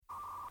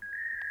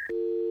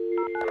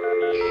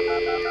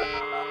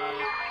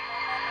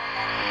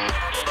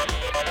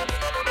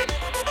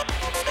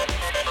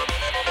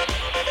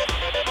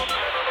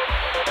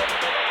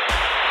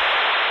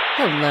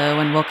Hello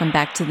and welcome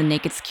back to the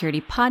Naked Security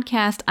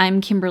Podcast.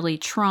 I'm Kimberly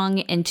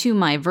Trung, and to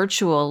my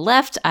virtual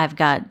left, I've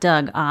got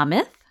Doug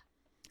Aamoth.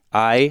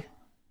 I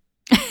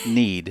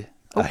need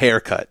a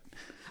haircut.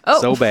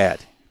 Oh. So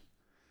bad.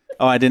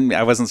 Oh,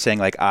 I wasn't saying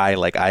like I.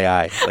 Like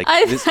I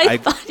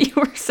thought you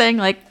were saying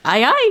like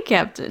aye,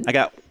 Captain. I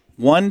got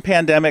one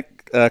pandemic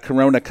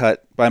corona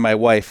cut by my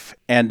wife,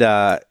 and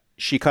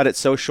she cut it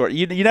so short.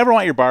 You never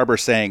want your barber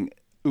saying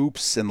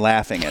oops and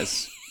laughing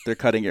as they're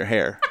cutting your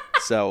hair.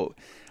 So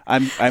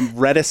I'm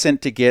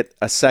reticent to get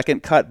a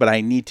second cut, but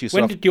I need to.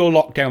 When did your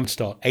lockdown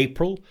start?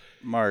 April?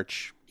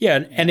 March.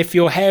 Yeah, and if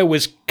your hair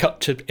was cut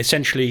to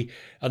essentially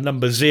a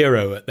number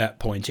 0 at that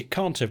point, it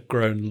can't have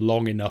grown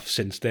long enough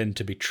since then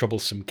to be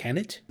troublesome, can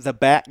it? The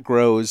back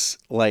grows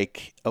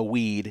like a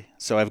weed,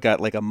 so I've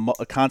got like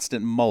a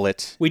constant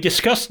mullet. We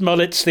discussed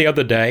mullets the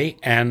other day,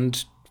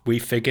 and we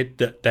figured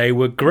that they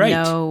were great.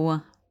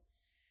 No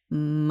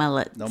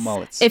mullets. No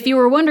mullets. If you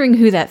were wondering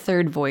who that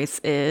third voice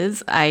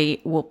is, I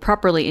will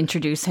properly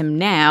introduce him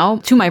now.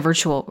 To my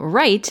virtual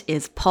right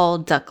is Paul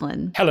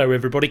Ducklin. Hello,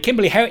 everybody.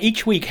 Kimberly,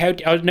 each week,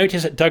 I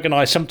notice that Doug and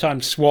I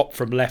sometimes swap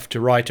from left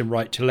to right and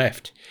right to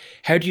left.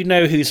 How do you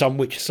know who's on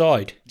which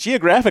side?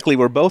 Geographically,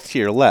 we're both to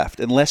your left,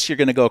 unless you're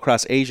going to go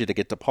across Asia to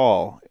get to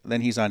Paul.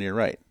 Then he's on your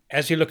right.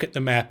 As you look at the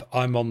map,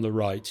 I'm on the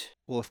right.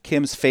 Well, if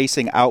Kim's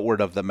facing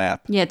outward of the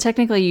map. Yeah,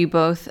 technically you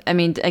both, I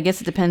mean, I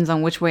guess it depends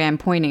on which way I'm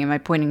pointing. Am I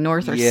pointing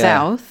north or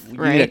south? You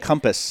right? need a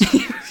compass.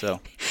 So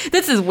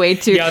This is way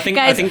too... Yeah,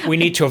 I think we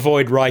need to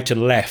avoid right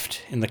and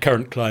left in the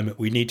current climate.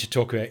 We need to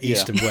talk about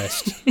east and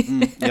west.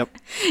 Yep.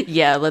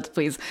 Yeah, let's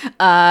please.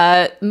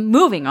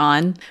 Moving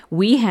on,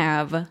 we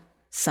have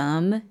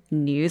some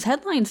news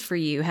headlines for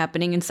you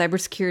happening in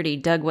cybersecurity.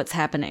 Doug, what's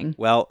happening?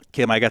 Well,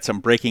 Kim, I got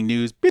some breaking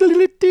news. This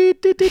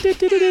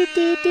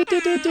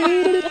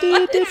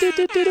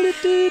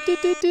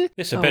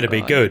better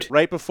be good.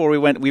 Right before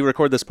we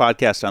record this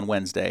podcast on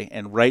Wednesday,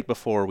 and right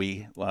before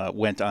we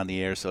went on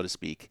the air, so to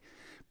speak,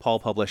 Paul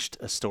published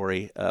a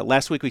story.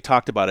 Last week we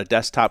talked about a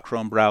desktop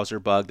Chrome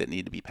browser bug that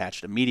needed to be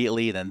patched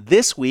immediately. Then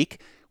this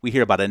week we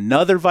hear about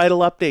another vital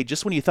update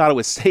just when you thought it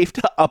was safe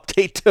to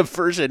update to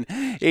version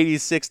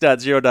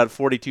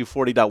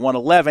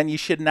 86.0.4240.111. You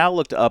should now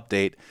look to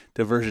update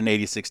to version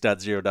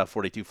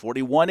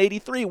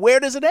 86.0.4240.183. Where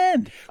does it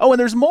end? Oh, and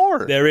there's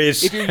more. There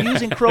is. If you're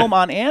using Chrome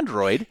on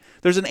Android,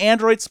 there's an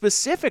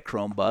Android-specific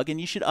Chrome bug, and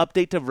you should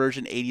update to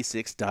version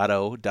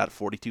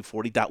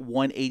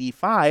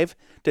 86.0.4240.185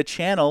 to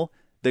channel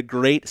the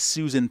great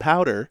Susan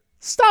Powder.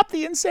 Stop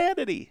the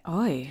insanity.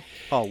 Oi.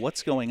 Paul,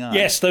 what's going on?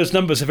 Yes, those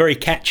numbers are very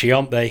catchy,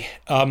 aren't they?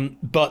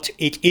 But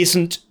it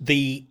isn't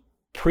the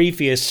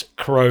previous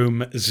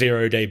Chrome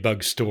zero-day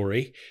bug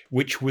story,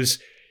 which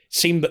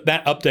seemed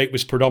that update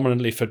was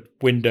predominantly for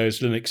Windows,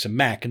 Linux, and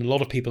Mac. And a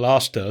lot of people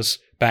asked us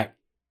back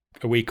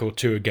a week or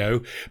two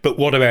ago, but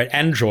what about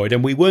Android?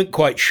 And we weren't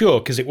quite sure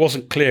because it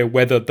wasn't clear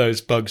whether those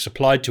bugs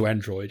applied to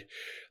Android.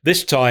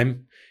 This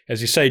time,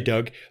 as you say,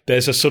 Doug,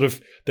 there's a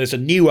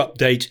new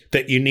update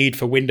that you need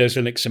for Windows,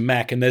 Linux, and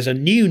Mac, and there's a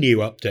new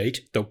update,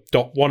 the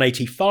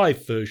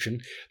 .185 version,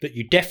 that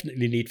you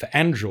definitely need for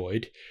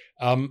Android.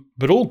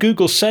 But all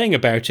Google's saying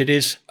about it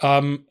is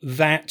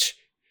that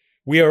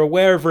we are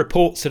aware of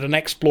reports that an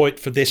exploit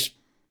for this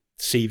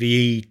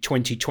CVE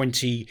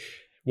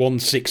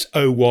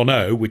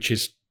 2020-16010, which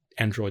is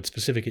Android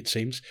specific, it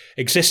seems,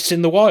 exists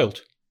in the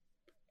wild.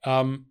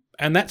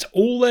 And that's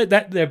all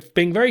that they're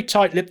being very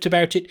tight-lipped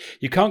about it.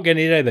 You can't get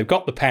in there. They've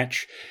got the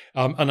patch.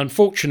 And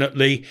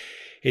unfortunately,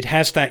 it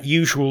has that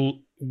usual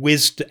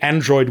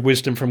Android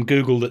wisdom from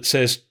Google that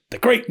says the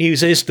great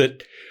news is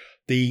that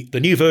the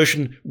new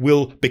version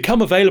will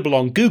become available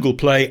on Google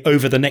Play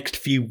over the next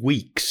few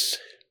weeks,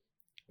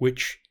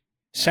 which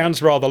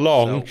sounds rather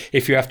long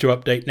if you have to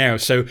update now.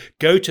 So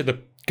go to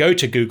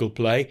Google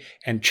Play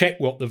and check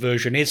what the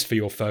version is for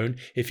your phone.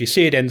 If you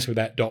see it ends with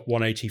that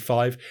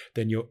 .185,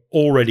 then you're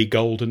already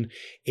golden.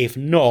 If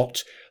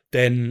not,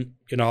 then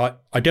I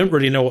don't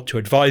really know what to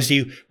advise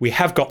you. We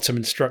have got some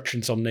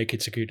instructions on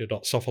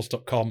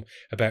nakedsecurity.sophos.com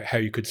about how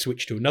you could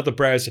switch to another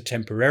browser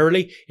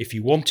temporarily if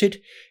you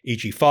wanted,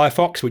 e.g.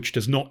 Firefox, which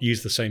does not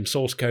use the same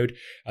source code,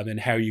 and then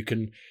how you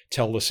can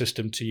tell the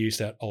system to use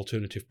that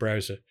alternative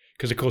browser.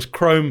 Because, of course,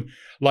 Chrome,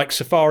 like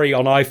Safari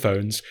on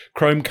iPhones,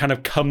 Chrome kind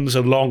of comes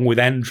along with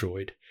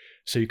Android.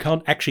 So you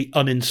can't actually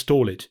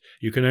uninstall it.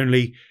 You can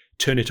only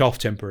turn it off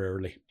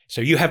temporarily.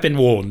 So you have been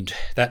warned.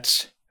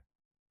 That's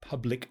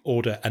public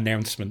order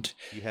announcement.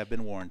 You have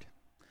been warned.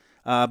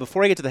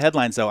 Before I get to the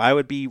headlines, though, I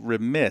would be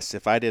remiss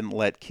if I didn't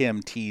let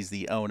Kim tease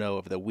the oh no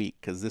of the week,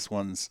 because this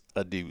one's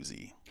a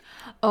doozy.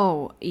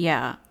 Oh,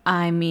 yeah.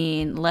 I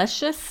mean, let's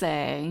just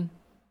say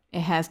it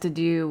has to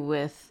do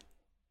with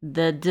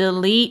the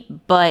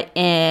delete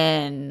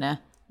button.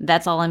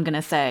 That's all I'm going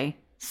to say.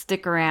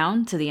 stick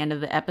around to the end of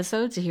the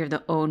episode to hear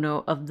the Oh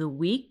No of the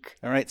week.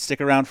 All right,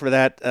 stick around for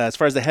that. As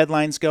far as the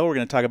headlines go, we're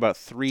going to talk about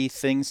 3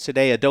 things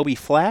today. Adobe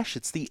Flash,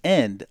 it's the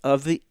end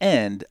of the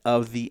end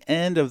of the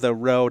end of the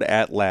road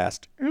at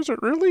last. Is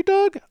it really,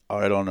 Doug?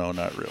 I don't know,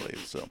 not really.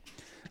 So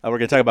we're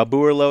going to talk about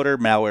Bootloader,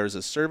 malware as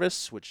a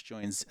service, which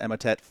joins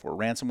Emotet for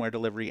ransomware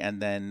delivery.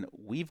 And then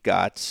we've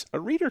got a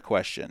reader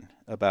question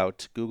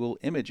about Google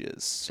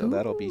Images. So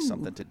that'll be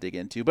something to dig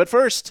into. But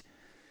first,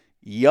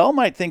 y'all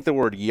might think the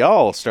word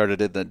y'all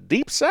started in the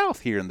deep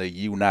south here in the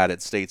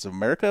United States of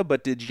America,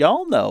 but did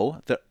y'all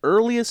know the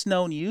earliest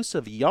known use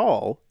of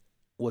y'all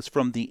was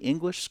from the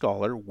English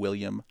scholar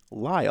William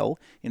Lisle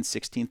in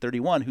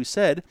 1631, who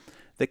said,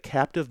 "The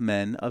captive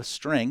men of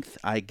strength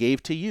I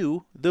gave to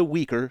you, the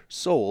weaker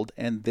sold,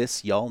 and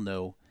this y'all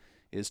know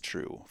is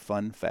true."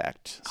 Fun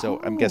fact.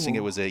 So I'm guessing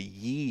it was a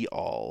ye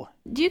all.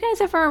 Do you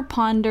guys ever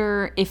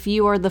ponder if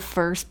you are the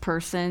first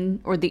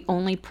person or the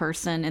only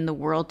person in the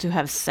world to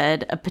have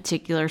said a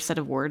particular set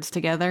of words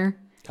together?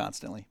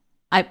 Constantly.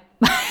 I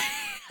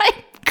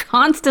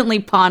constantly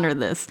ponder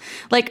this.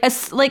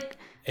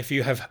 If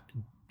you have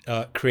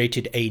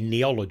created a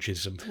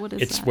neologism, what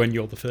is it's that? when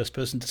you're the first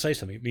person to say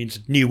something. It means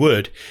a new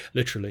word,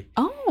 literally.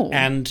 Oh.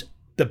 And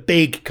the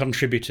big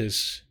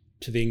contributors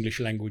to the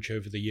English language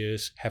over the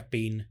years have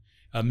been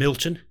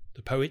Milton,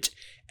 the poet,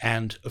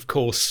 and, of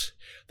course,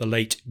 the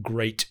late,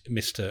 great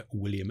Mr.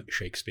 William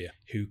Shakespeare,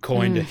 who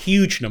coined a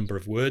huge number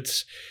of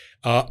words,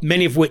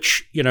 many of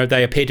which,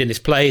 they appeared in his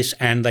plays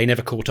and they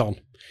never caught on,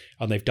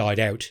 and they've died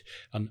out,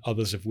 and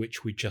others of which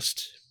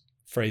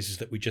phrases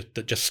that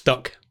just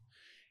stuck.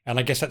 And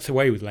I guess that's the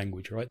way with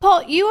language, right?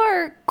 Paul, you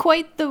are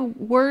quite the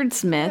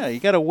wordsmith. Yeah, you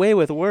got a way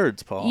with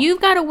words, Paul. You've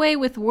got a way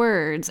with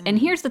words. And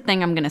here's the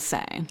thing I'm going to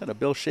say. Got a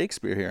Bill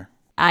Shakespeare here.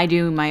 I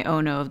do my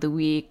Oh No of the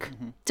week.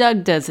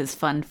 Doug does his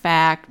fun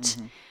fact.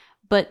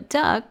 But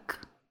Doug,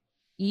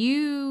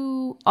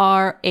 you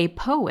are a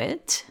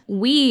poet.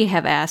 We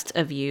have asked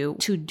of you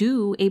to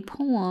do a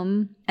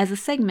poem as a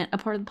segment, a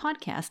part of the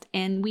podcast.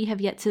 And we have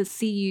yet to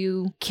see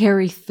you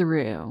carry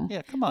through.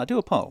 Yeah, come on, do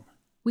a poem.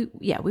 We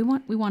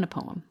want a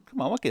poem. Come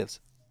on, what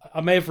gives?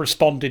 I may have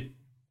responded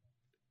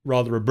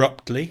rather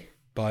abruptly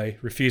by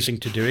refusing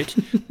to do it,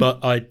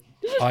 but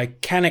I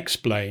can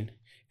explain,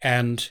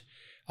 and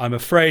I'm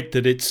afraid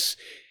that it's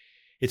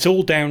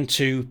all down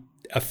to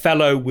a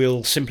fellow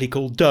we'll simply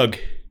call Doug,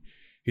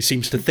 who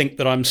seems to think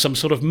that I'm some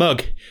sort of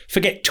mug.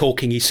 Forget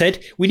talking, he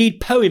said. We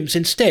need poems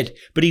instead,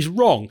 but he's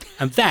wrong,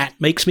 and that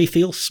makes me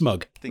feel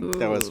smug. I think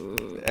that was,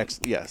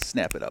 yeah,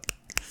 snap it up.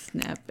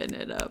 Snapping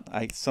it up.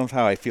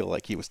 Somehow I feel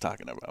like he was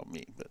talking about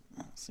me, but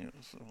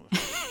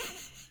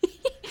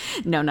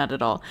No, not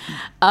at all.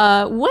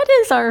 What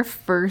is our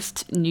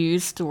first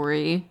news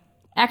story,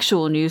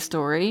 actual news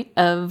story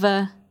of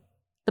the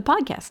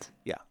podcast?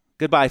 Yeah.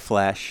 Goodbye,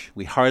 Flash.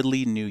 We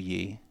hardly knew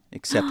ye,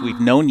 except we've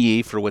known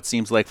ye for what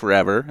seems like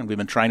forever, and we've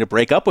been trying to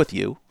break up with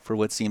you for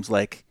what seems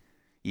like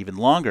even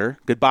longer.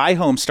 Goodbye,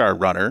 Homestar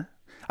Runner.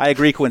 I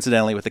agree,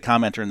 coincidentally, with the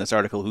commenter in this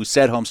article who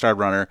said Homestar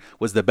Runner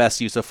was the best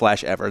use of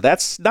Flash ever.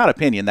 That's not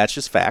opinion, that's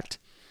just fact.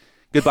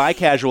 Goodbye,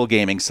 casual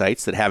gaming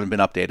sites that haven't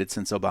been updated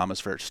since Obama's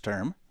first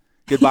term.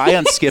 Goodbye,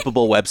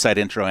 unskippable website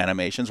intro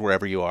animations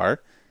wherever you are.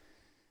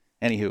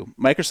 Anywho,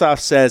 Microsoft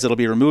says it'll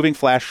be removing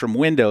Flash from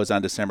Windows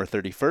on December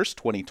 31st,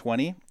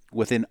 2020,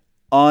 with an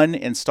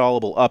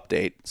uninstallable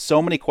update. So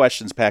many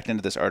questions packed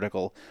into this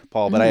article,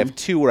 Paul, but I have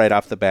 2 right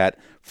off the bat.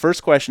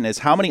 First question is,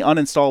 how many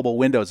uninstallable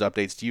Windows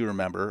updates do you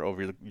remember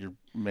over your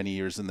many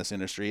years in this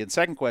industry? And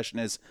second question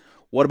is,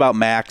 what about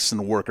Macs and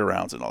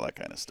workarounds and all that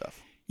kind of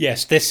stuff?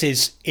 Yes, this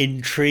is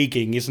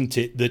intriguing, isn't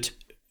it? That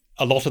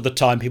a lot of the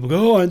time people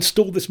go, I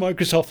installed this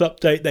Microsoft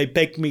update, they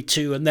begged me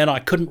to, and then I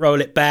couldn't roll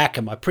it back,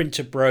 and my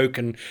printer broke,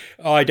 and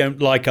I don't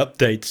like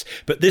updates.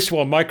 But this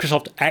one,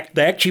 Microsoft,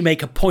 they actually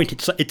make a point.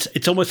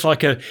 It's almost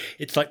like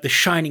it's like the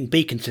shining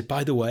beacon. Said,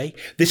 by the way,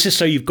 this is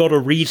so you've got a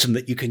reason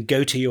that you can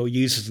go to your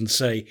users and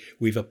say,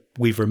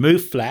 we've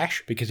removed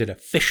Flash because it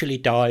officially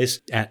dies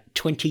at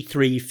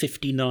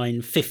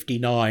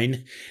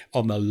 23:59:59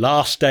 on the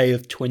last day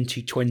of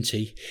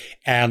 2020,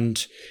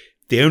 and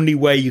the only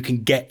way you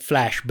can get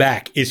Flash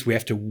back is we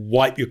have to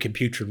wipe your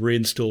computer and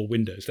reinstall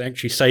Windows. They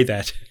actually say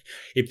that.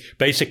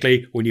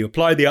 Basically, when you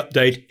apply the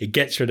update, it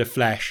gets rid of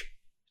Flash.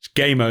 It's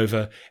game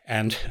over,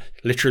 and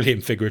literally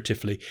and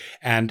figuratively.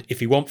 And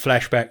if you want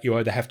Flash back, you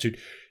either have to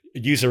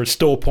use a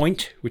restore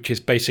point, which is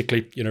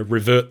basically,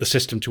 revert the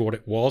system to what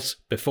it was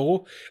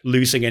before,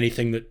 losing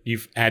anything that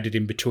you've added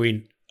in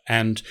between,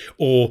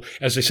 or,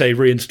 as they say,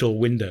 reinstall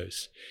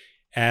Windows.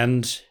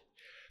 And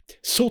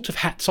sort of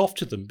hats off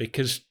to them,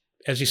 because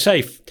as you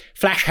say,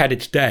 Flash had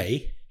its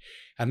day,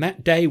 and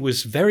that day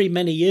was very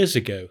many years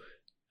ago.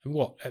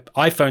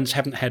 iPhones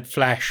haven't had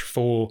Flash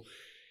for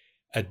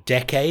a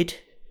decade,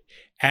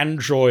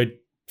 Android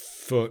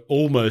for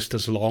almost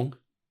as long.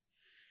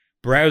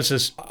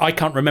 Browsers, I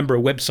can't remember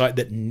a website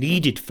that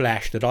needed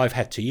Flash that I've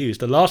had to use.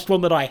 The last one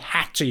that I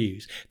had to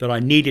use, that I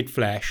needed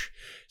Flash,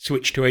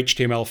 switched to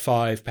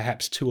HTML5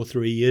 perhaps 2 or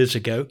 3 years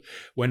ago,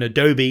 when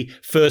Adobe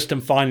first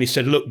and finally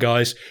said, look,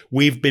 guys,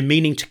 we've been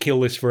meaning to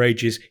kill this for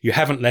ages. You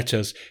haven't let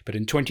us. But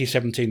in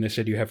 2017, they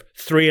said you have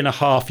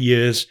 3.5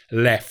 years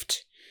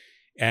left.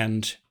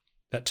 And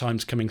that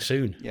time's coming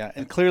soon. Yeah,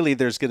 and clearly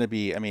there's going to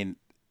be,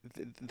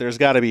 there's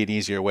got to be an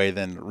easier way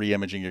than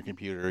re-imaging your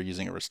computer or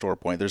using a restore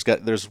point.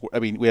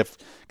 We have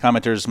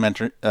commenters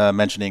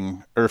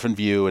mentioning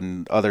OrphanView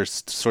and other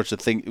sorts of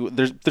things.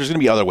 There's going to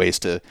be other ways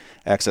to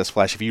access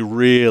Flash if you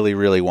really,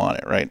 really want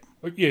it, right?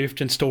 You have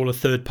to install a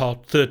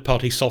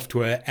third-party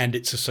software and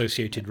its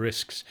associated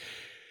risks.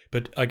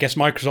 But I guess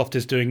Microsoft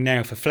is doing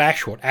now for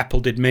Flash what Apple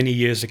did many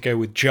years ago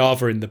with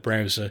Java in the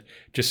browser.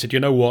 Just said, you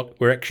know what,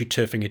 we're actually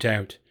turfing it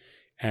out.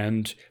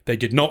 And they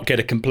did not get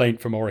a complaint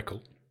from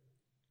Oracle.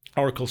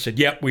 Oracle said,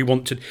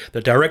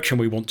 the direction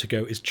we want to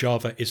go is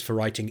Java is for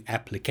writing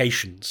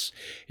applications.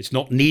 It's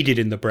not needed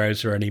in the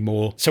browser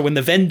anymore. So when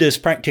the vendor's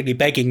practically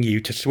begging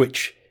you to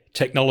switch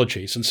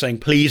technologies and saying,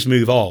 please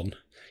move on,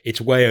 it's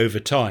way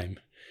over time,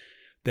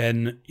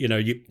 then,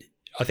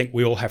 I think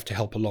we all have to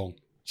help along.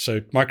 So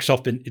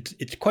Microsoft,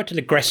 it's quite an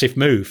aggressive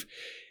move.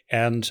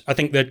 And I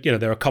think that,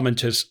 there are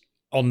commenters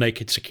on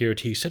Naked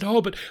Security who said,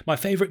 but my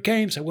favorite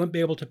games, I won't be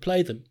able to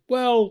play them.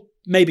 Well,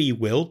 maybe you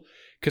will.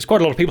 Because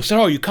quite a lot of people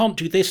said, you can't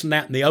do this and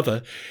that and the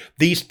other.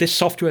 This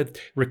software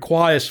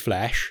requires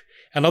Flash.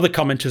 And other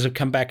commenters have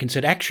come back and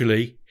said,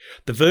 actually,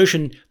 the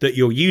version that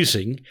you're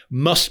using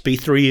must be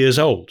 3 years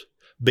old.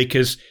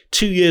 Because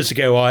 2 years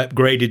ago, I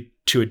upgraded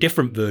to a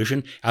different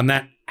version, and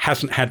that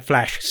hasn't had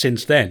Flash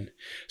since then.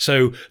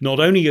 So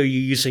not only are you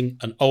using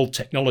an old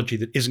technology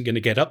that isn't going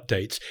to get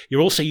updates,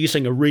 you're also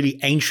using a really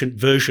ancient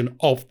version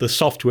of the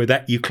software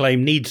that you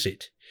claim needs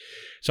it.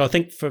 So I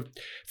think for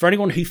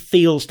anyone who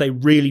feels they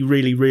really,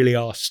 really, really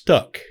are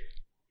stuck,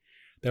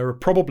 there are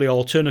probably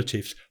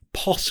alternatives,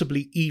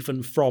 possibly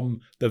even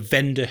from the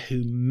vendor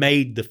who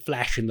made the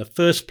Flash in the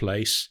first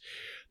place,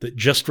 that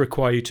just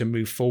require you to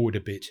move forward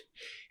a bit.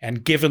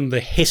 And given the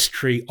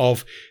history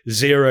of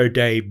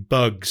zero-day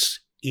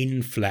bugs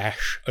in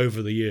Flash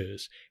over the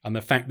years, and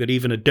the fact that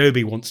even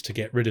Adobe wants to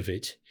get rid of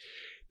it,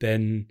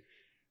 then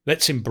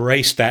let's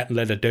embrace that and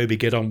let Adobe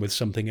get on with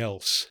something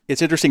else.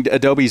 It's interesting.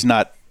 Adobe's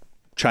not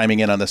chiming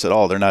in on this at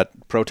all. They're not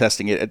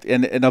protesting it.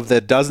 And of the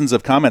dozens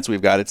of comments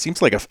we've got, it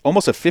seems like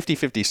almost a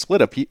 50-50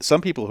 split of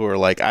some people who are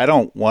like, I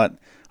don't want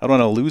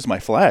to lose my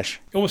Flash.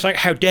 Almost like,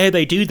 how dare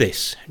they do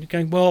this? And you're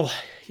going, well,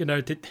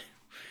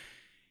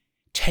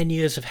 10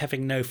 years of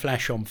having no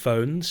Flash on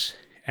phones,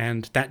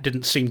 and that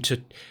didn't seem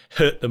to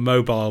hurt the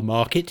mobile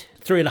market.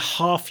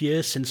 3.5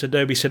 years since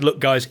Adobe said, look,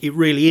 guys, it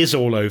really is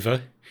all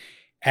over.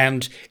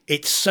 And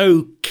it's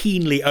so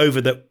keenly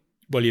over that,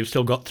 well, you've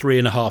still got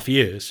 3.5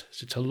 years.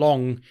 So it's a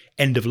long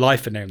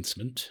end-of-life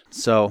announcement.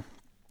 So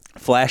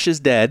Flash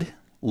is dead.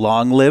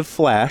 Long live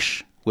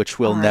Flash, which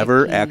will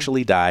never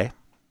actually die.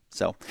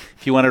 So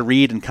if you want to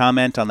read and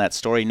comment on that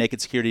story,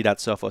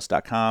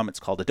 nakedsecurity.sophos.com. It's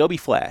called Adobe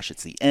Flash.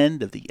 It's the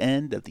end of the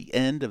end of the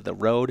end of the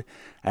road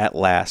at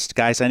last.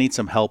 Guys, I need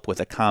some help with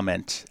a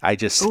comment. I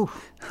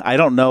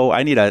don't know.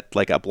 I need a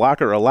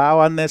blocker allow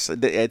on this.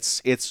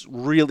 It's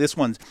real. This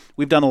one's,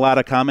 we've done a lot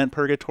of comment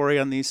purgatory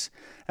on these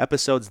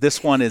episodes.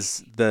 This one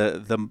is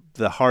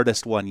the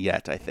hardest one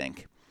yet, I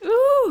think.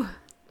 Ooh.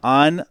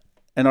 On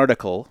an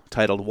article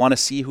titled, "Want to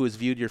see who has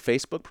viewed your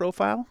Facebook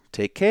profile?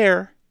 Take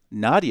care."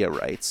 Nadia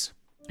writes,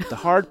 "The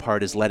hard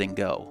part is letting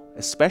go,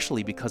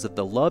 especially because of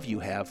the love you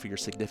have for your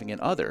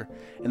significant other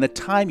and the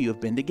time you have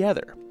been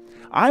together.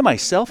 I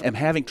myself am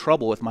having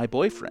trouble with my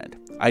boyfriend.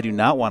 I do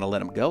not want to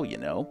let him go,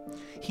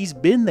 He's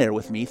been there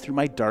with me through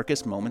my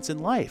darkest moments in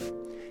life.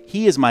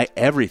 He is my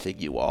everything,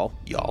 y'all.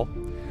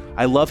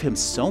 I love him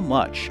so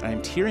much. I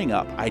am tearing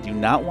up. I do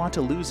not want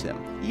to lose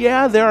him.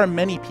 Yeah, there are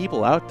many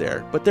people out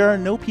there, but there are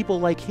no people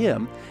like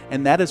him,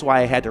 and that is why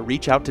I had to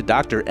reach out to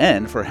Dr.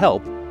 N for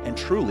help, and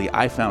truly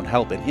I found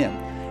help in him.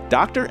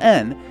 Dr.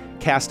 N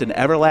cast an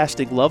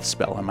everlasting love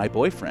spell on my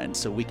boyfriend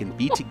so we can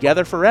be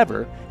together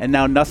forever, and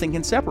now nothing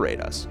can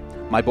separate us.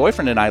 My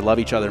boyfriend and I love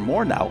each other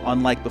more now,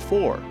 unlike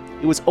before.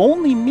 It was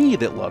only me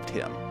that loved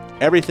him.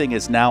 Everything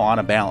is now on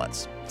a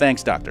balance.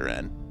 Thanks, Dr.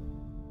 N."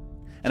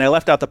 And I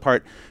left out the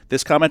part,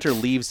 this commenter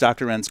leaves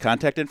Dr. N's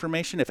contact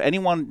information. If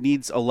anyone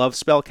needs a love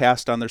spell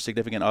cast on their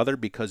significant other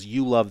because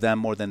you love them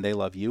more than they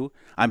love you,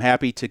 I'm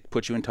happy to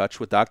put you in touch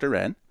with Dr.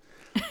 N.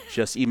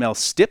 Just email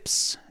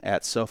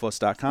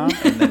stips@sophos.com,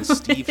 and then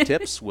Steve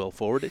Tips will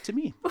forward it to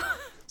me.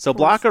 So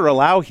block or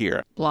allow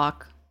here?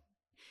 Block.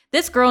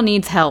 This girl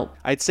needs help.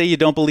 I'd say you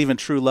don't believe in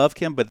true love,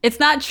 Kim, but... It's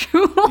not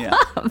true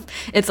love.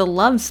 It's a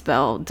love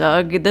spell,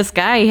 Doug. This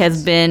guy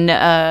has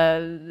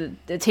been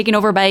taken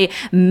over by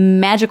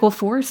magical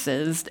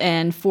forces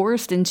and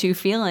forced into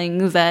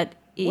feelings that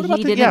he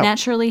didn't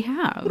naturally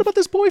have. What about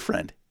this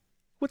boyfriend?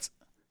 What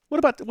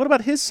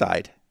about his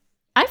side?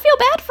 I feel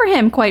bad for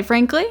him, quite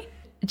frankly.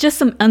 Just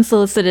some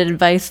unsolicited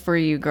advice for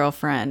you,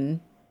 girlfriend.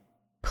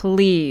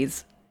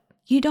 Please.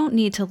 You don't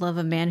need to love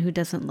a man who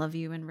doesn't love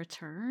you in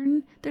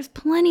return. There's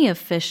plenty of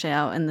fish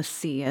out in the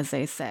sea, as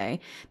they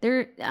say.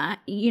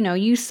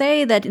 You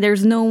say that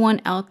there's no one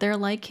out there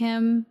like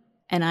him,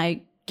 And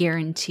I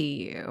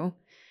guarantee you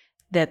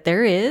that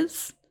there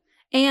is.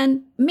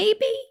 And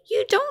maybe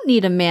you don't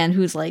need a man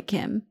who's like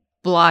him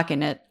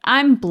blocking it.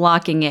 I'm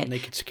blocking it.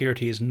 Naked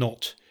Security is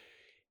not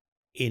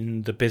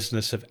in the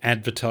business of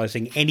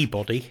advertising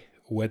anybody,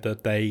 whether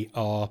they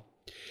are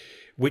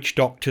witch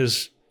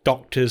doctors,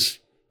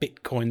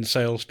 Bitcoin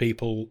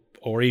salespeople,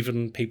 or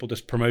even people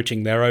just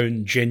promoting their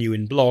own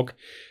genuine blog.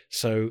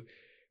 So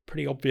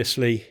pretty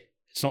obviously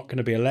it's not going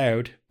to be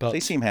allowed. But they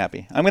seem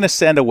happy. I'm going to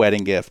send a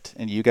wedding gift,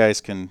 and you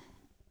guys can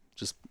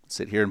just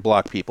sit here and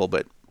block people,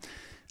 but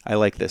I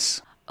like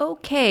this.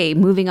 Okay,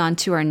 moving on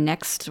to our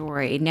next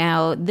story.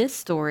 Now, this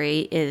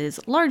story is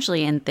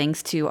largely in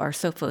thanks to our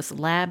Sophos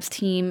Labs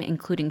team,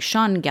 including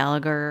Sean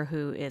Gallagher,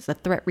 who is a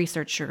threat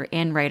researcher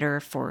and writer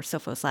for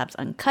Sophos Labs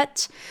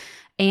Uncut.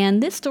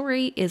 And this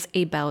story is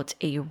about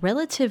a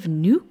relative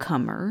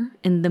newcomer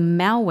in the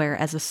malware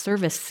as a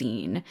service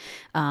scene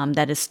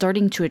that is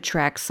starting to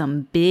attract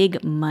some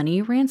big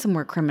money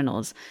ransomware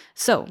criminals.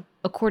 So,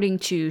 according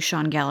to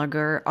Sean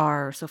Gallagher,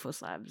 our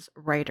Sophos Labs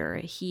writer,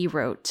 he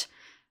wrote,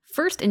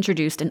 first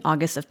introduced in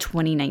August of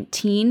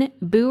 2019,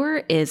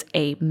 Buer is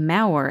a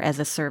malware as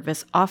a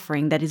service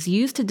offering that is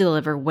used to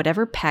deliver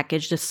whatever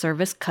package the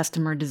service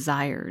customer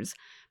desires,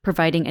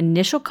 providing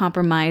initial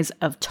compromise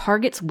of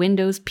targets'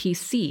 Windows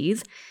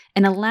PCs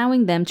and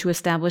allowing them to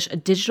establish a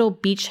digital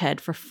beachhead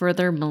for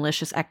further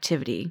malicious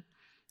activity.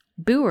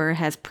 Buer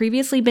has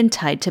previously been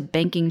tied to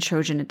banking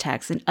Trojan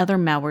attacks and other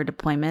malware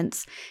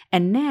deployments,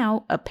 and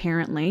now,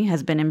 apparently,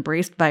 has been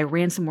embraced by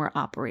ransomware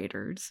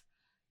operators.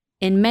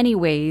 In many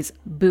ways,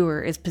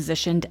 Buer is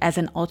positioned as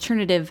an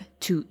alternative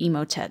to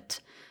Emotet.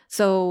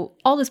 So,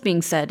 all this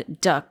being said,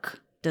 Duck,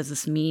 does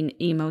this mean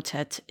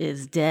Emotet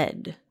is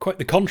dead? Quite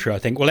the contrary, I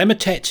think. Well,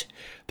 Emotet,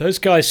 those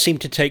guys seem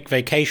to take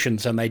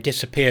vacations and they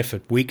disappear for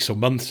weeks or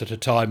months at a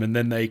time, and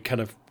then they kind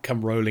of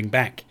come rolling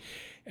back.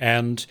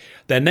 And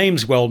their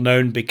name's well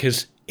known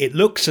because it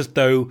looks as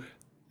though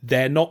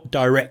they're not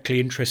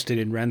directly interested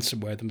in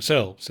ransomware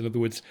themselves. In other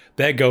words,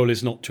 their goal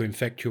is not to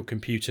infect your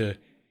computer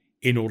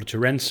in order to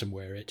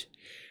ransomware it.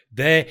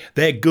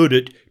 They're good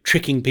at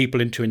tricking people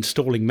into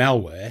installing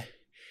malware,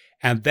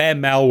 and their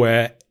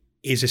malware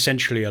is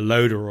essentially a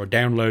loader or a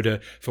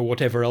downloader for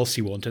whatever else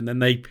you want. And then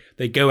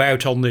they go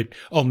out on the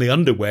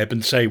underweb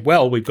and say,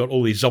 well, we've got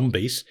all these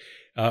zombies.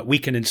 We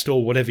can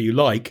install whatever you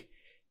like.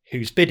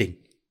 Who's bidding?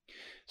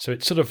 So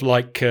it's sort of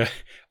like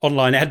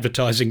online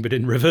advertising, but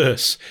in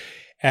reverse.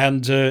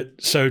 And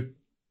so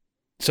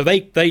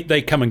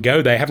they come and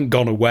go. They haven't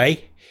gone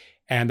away.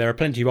 And there are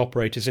plenty of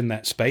operators in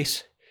that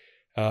space.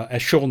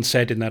 As Sean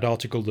said in that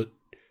article, that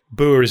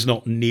Buer is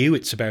not new.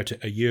 It's about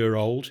a year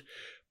old.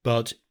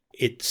 But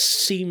it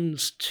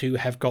seems to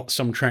have got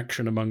some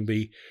traction among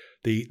the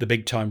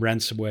big-time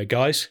ransomware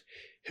guys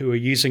who are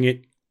using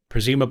it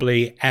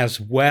presumably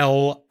as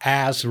well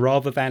as,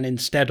 rather than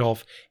instead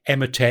of,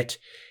 Emotet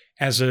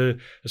as a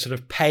sort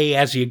of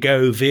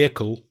pay-as-you-go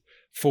vehicle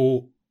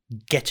for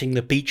getting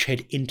the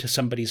beachhead into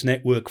somebody's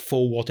network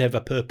for whatever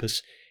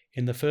purpose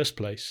in the first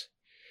place.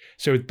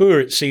 So with Buer,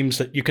 it seems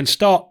that you can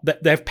start,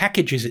 that they have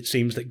packages, it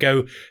seems,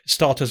 that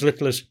start as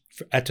little as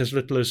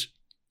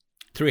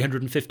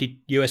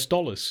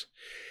 $350,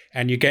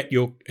 and you get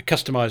your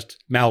customized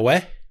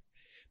malware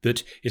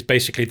that is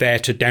basically there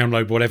to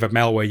download whatever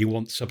malware you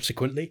want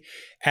subsequently,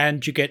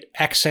 and you get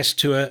access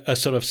to a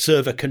sort of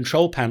server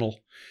control panel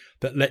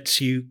that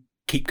lets you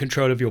keep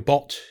control of your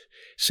bot,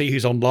 see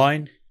who's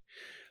online,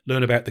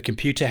 learn about the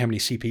computer, how many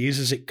CPUs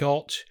has it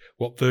got,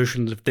 what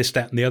versions of this,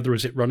 that, and the other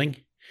is it running.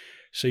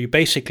 So you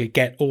basically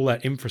get all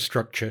that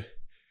infrastructure.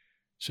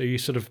 So you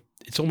sort of,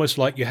 it's almost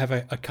like you have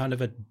a kind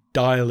of a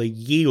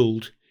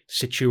dial-a-yield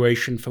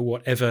situation for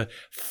whatever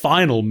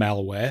final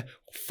malware,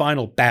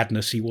 final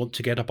badness you want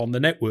to get up on the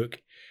network.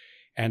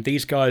 And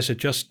these guys are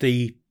just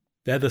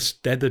they're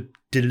the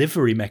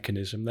delivery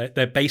mechanism.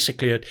 They're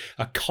basically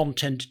a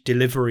content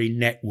delivery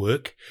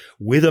network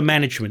with a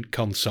management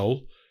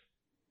console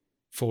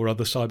for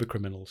other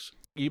cybercriminals.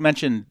 You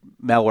mentioned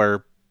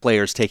malware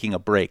players taking a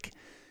break.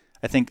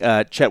 I think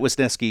Chet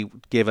Wisniewski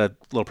gave a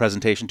little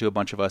presentation to a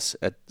bunch of us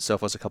at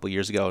Sophos a couple of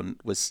years ago, and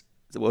was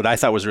what I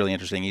thought was really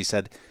interesting. He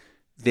said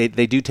they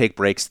do take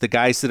breaks. The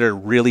guys that are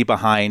really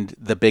behind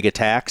the big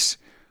attacks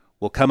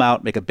will come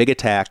out, make a big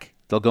attack.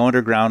 They'll go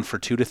underground for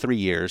 2 to 3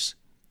 years.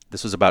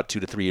 This was about 2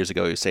 to 3 years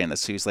ago he was saying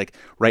this. So he's like,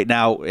 right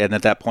now, and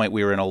at that point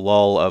we were in a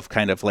lull of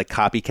kind of like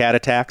copycat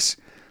attacks.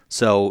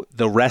 So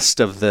the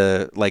rest of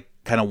the like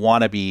kind of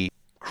wannabe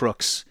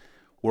crooks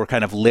were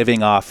kind of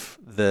living off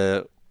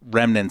the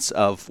remnants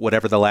of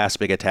whatever the last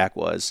big attack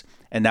was.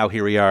 And now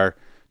here we are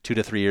 2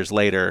 to 3 years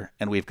later,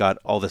 and we've got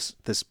all this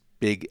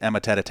big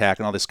Emotet attack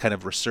and all this kind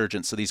of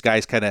resurgence. So these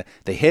guys kind of,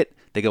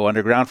 they go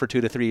underground for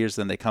 2 to 3 years,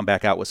 then they come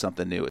back out with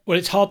something new. Well,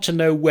 it's hard to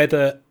know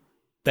whether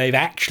they've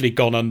actually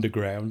gone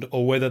underground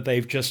or whether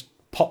they've just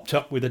popped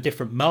up with a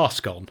different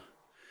mask on.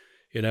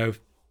 You know,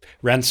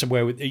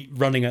 ransomware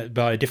running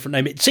by a different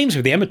name. It seems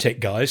with the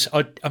Emotet guys,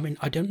 I mean,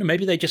 I don't know,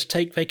 maybe they just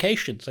take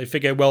vacations. They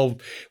figure, well,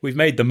 we've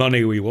made the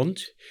money we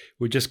want.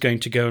 We're just going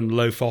to go and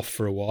loaf off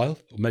for a while,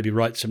 or maybe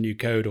write some new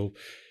code or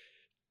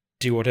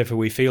do whatever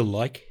we feel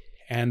like.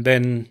 And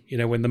then,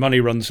 when the money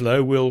runs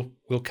low,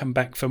 we'll come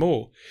back for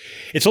more.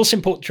 It's also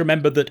important to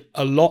remember that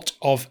a lot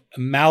of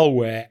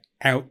malware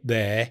out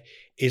there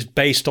is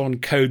based on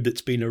code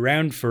that's been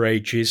around for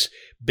ages,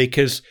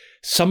 because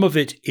some of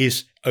it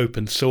is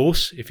open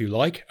source, if you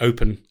like,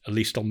 open at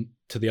least on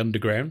to the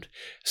underground.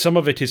 Some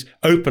of it is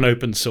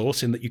open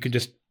source in that you can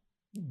just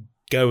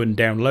go and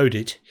download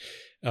it,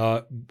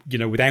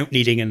 without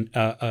needing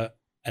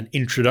an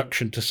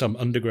introduction to some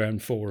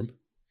underground forum.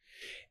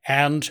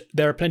 And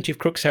there are plenty of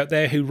crooks out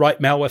there who write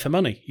malware for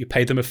money. You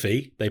pay them a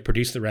fee, they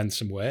produce the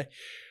ransomware.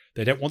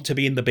 They don't want to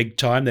be in the big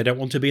time. They don't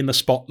want to be in the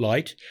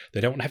spotlight.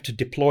 They don't want to have to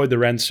deploy the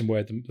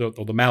ransomware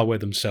or the malware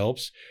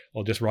themselves,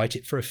 or just write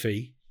it for a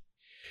fee.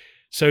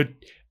 So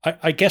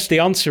I guess the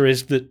answer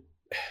is that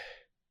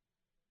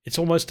it's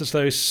almost as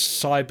though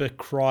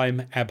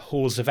cybercrime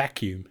abhors a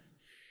vacuum.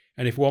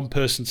 And if one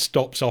person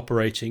stops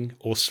operating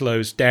or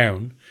slows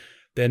down,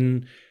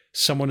 then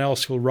someone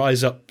else will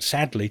rise up,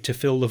 sadly, to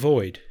fill the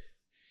void.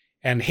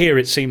 And here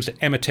it seems that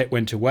Emotet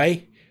went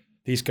away.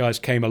 These guys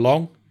came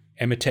along.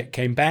 Emotet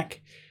came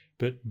back.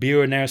 But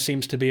Buer now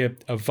seems to be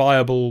a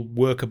viable,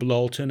 workable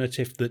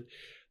alternative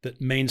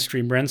that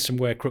mainstream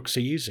ransomware crooks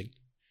are using.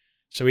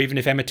 So even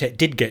if Emotet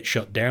did get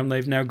shut down,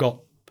 they've now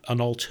got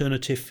an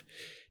alternative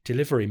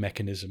delivery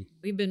mechanism.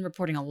 We've been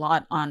reporting a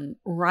lot on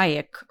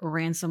Ryuk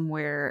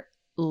ransomware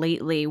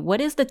lately. What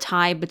is the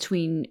tie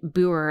between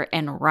Buer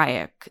and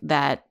Ryuk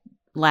that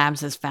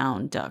Labs has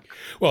found, Doug?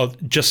 Well,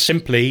 just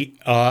simply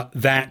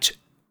that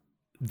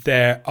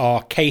there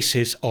are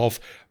cases of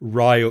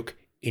Ryuk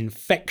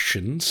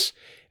infections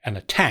and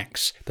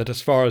attacks that,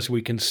 as far as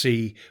we can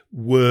see,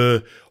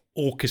 were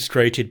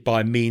orchestrated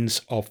by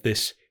means of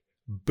this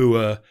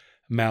Buer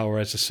malware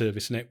as a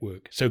service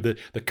network. So the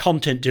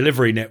content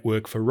delivery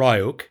network for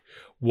Ryuk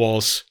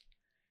was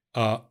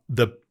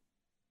the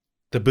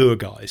Buer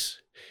guys.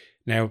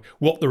 Now,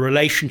 what the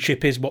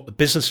relationship is, what the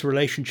business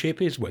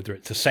relationship is, whether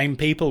it's the same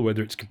people,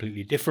 whether it's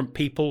completely different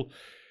people,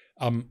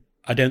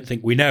 I don't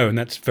think we know, and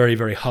that's very,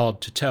 very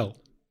hard to tell.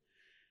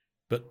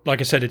 But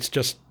like I said, it's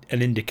just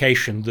an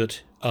indication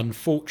that,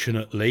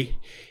 unfortunately,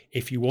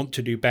 if you want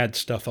to do bad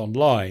stuff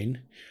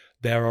online,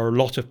 there are a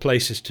lot of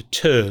places to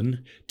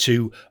turn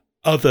to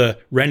other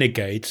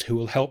renegades who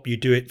will help you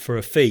do it for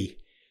a fee,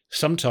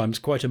 sometimes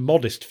quite a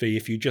modest fee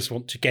if you just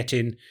want to get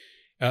in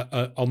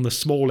on the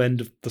small end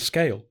of the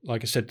scale.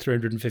 Like I said,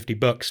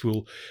 $350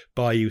 will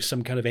buy you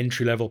some kind of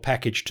entry-level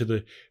package to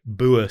the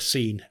Buer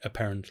scene,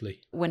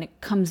 apparently. When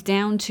it comes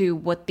down to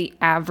what the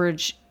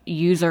average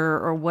user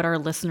or what our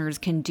listeners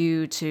can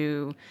do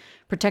to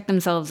protect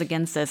themselves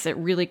against this, it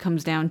really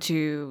comes down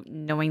to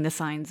knowing the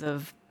signs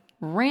of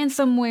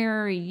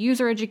ransomware,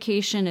 user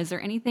education. Is there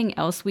anything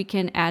else we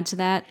can add to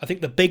that? I think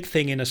the big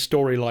thing in a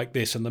story like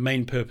this, and the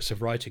main purpose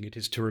of writing it,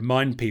 is to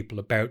remind people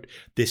about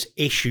this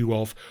issue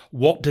of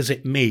what does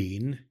it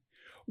mean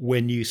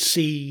when you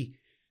see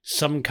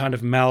some kind of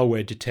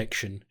malware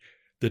detection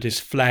that is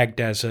flagged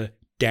as a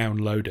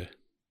downloader.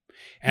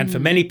 And for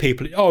many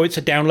people, it's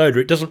a downloader.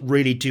 It doesn't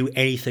really do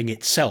anything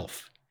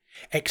itself,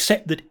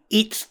 except that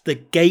it's the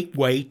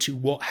gateway to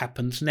what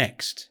happens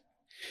next.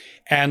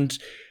 And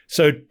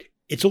so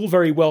it's all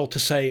very well to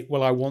say,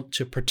 well, I want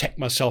to protect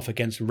myself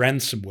against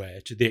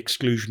ransomware to the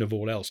exclusion of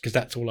all else, because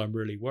that's all I'm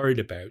really worried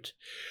about.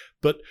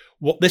 But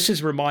what this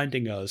is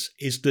reminding us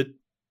is that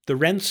the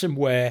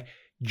ransomware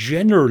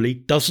generally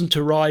doesn't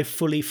arrive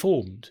fully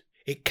formed.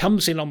 It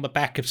comes in on the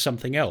back of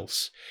something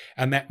else.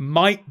 And that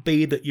might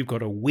be that you've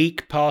got a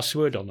weak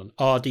password on an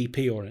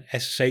RDP or an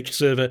SSH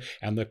server,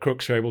 and the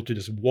crooks are able to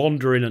just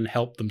wander in and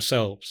help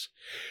themselves.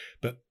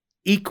 But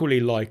equally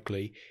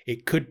likely,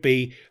 it could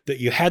be that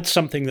you had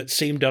something that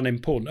seemed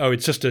unimportant.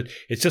 It's just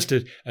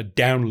a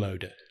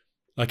downloader.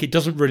 Like, it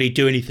doesn't really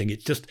do anything.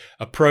 It's just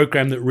a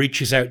program that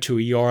reaches out to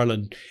a URL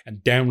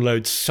and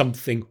downloads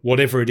something,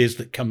 whatever it is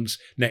that comes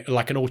next,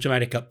 like an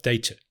automatic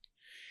updater.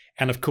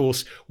 And of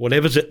course,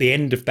 whatever's at the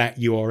end of that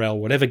URL,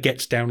 whatever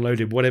gets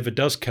downloaded, whatever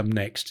does come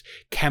next,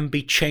 can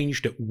be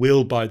changed at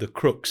will by the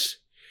crooks.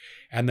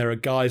 And there are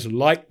guys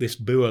like this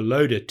Buer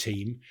loader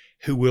team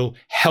who will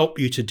help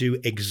you to do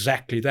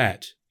exactly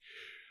that.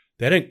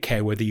 They don't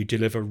care whether you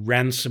deliver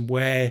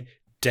ransomware,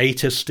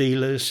 data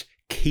stealers,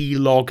 key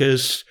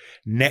loggers,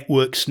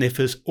 network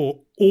sniffers,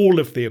 or all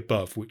of the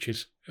above, which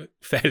is a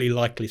fairly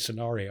likely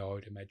scenario, I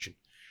would imagine.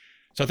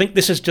 So I think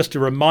this is just a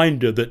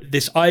reminder that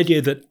this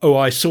idea that,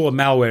 I saw a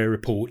malware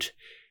report,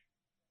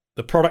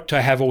 the product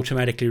I have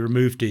automatically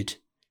removed it,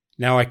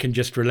 now I can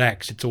just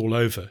relax, it's all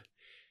over.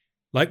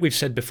 Like we've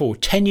said before,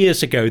 10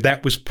 years ago,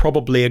 that was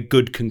probably a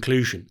good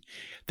conclusion.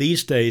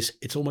 These days,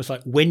 it's almost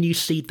like when you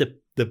see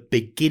the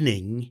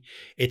beginning,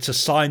 it's a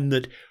sign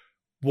that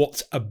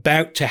what's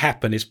about to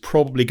happen is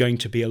probably going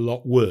to be a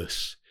lot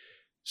worse.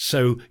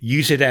 So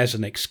use it as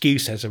an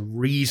excuse, as a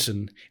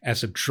reason,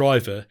 as a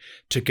driver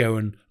to go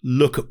and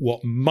look at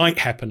what might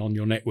happen on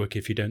your network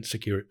if you don't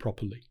secure it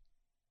properly.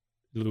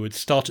 In other words,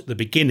 start at the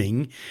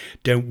beginning.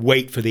 Don't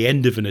wait for the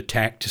end of an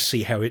attack to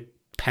see how it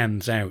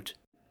pans out.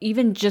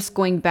 even just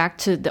going back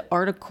to the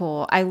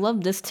article, I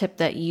love this tip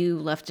that you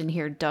left in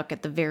here, Duck,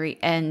 at the very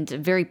end. A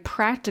very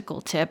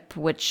practical tip,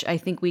 which I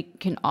think we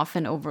can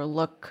often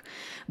overlook.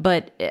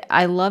 But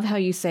I love how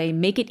you say,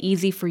 make it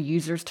easy for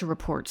users to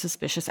report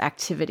suspicious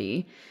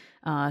activity.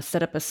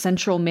 Set up a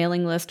central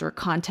mailing list or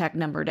contact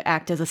number to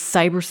act as a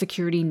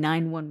cybersecurity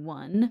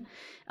 911.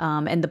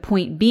 And the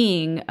point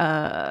being,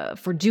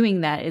 for doing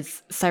that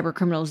is cyber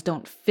criminals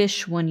don't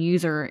phish one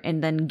user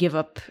and then give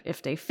up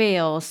if they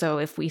fail. So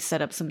if we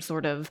set up some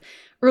sort of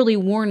early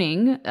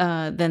warning,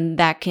 then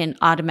that can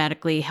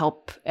automatically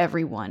help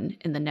everyone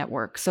in the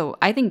network. So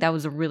I think that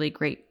was a really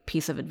great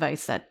piece of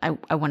advice that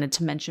I wanted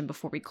to mention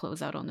before we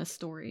close out on this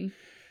story.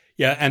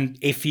 Yeah, and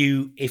if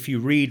you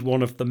read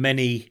one of the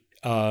many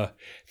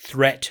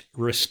threat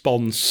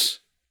response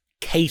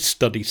case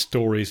study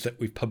stories that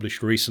we've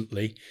published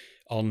recently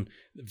on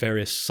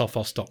various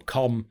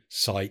sophos.com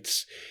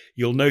sites,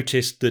 you'll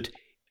notice that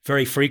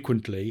very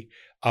frequently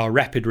our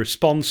rapid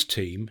response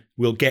team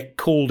will get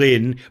called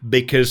in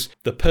because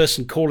the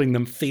person calling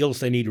them feels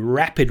they need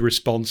rapid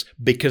response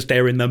because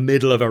they're in the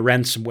middle of a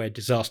ransomware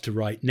disaster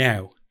right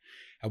now.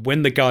 And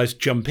when the guys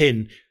jump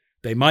in,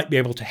 they might be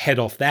able to head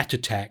off that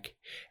attack.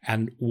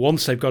 And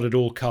once they've got it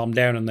all calmed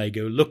down and they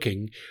go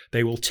looking,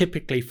 they will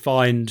typically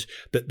find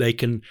that they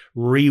can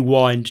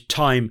rewind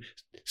time,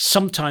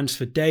 sometimes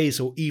for days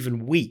or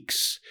even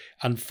weeks,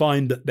 and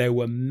find that there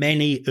were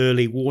many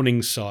early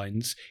warning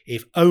signs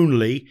if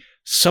only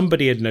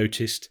somebody had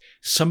noticed,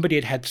 somebody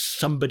had had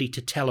somebody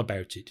to tell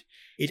about it.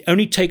 It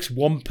only takes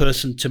one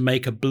person to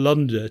make a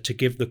blunder to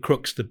give the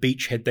crooks the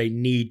beachhead they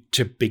need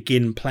to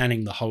begin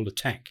planning the whole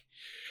attack.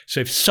 So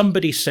if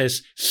somebody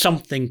says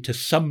something to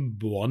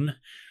someone,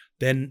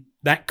 then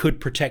that could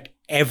protect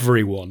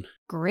everyone.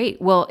 Great.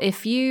 Well,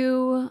 if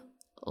you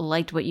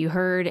liked what you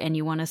heard and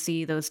you want to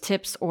see those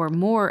tips or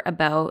more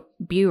about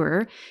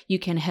Buer, you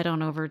can head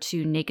on over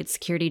to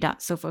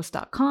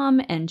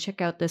nakedsecurity.sophos.com and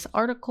check out this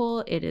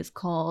article. It is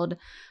called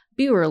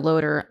Buer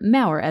Loader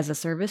Malware as a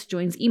Service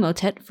Joins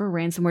Emotet for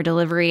Ransomware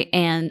Delivery.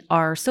 And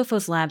our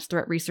Sophos Labs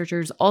threat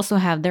researchers also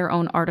have their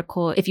own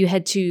article. If you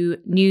head to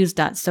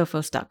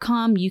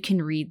news.sophos.com, you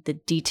can read the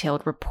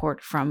detailed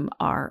report from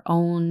our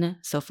own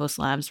Sophos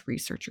Labs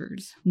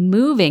researchers.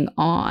 Moving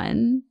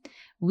on,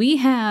 we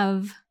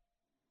have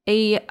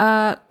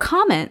a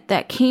comment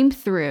that came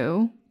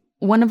through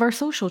one of our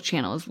social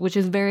channels, which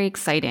is very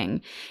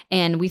exciting.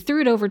 And we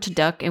threw it over to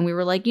Duck and we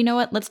were like, you know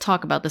what, let's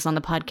talk about this on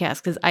the podcast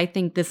because I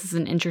think this is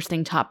an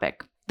interesting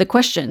topic. The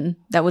question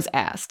that was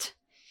asked,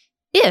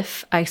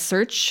 if I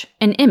search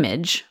an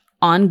image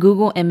on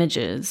Google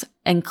Images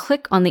and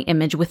click on the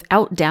image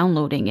without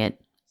downloading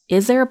it,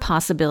 is there a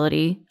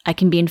possibility I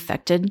can be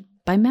infected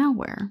by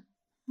malware?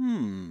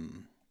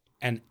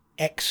 An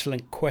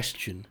excellent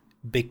question,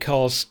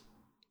 because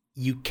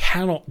you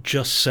cannot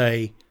just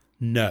say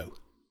no.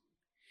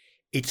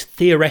 It's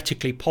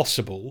theoretically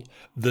possible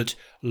that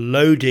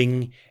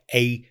loading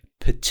a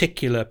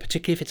particularly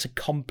if it's a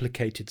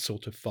complicated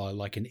sort of file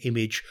like an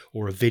image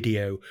or a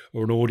video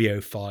or an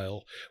audio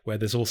file where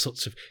there's all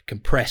sorts of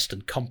compressed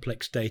and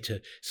complex data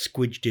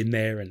squidged in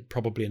there and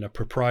probably in a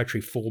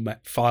proprietary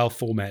file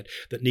format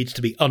that needs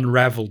to be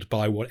unraveled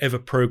by whatever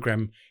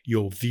program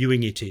you're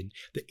viewing it in,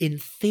 that in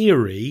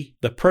theory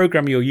the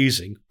program you're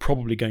using,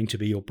 probably going to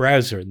be your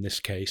browser in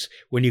this case,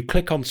 when you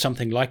click on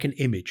something like an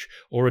image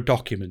or a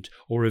document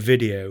or a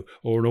video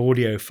or an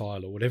audio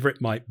file or whatever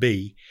it might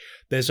be,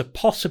 there's a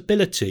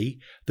possibility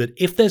that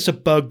if there's a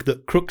bug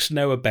that crooks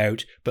know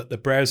about but the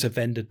browser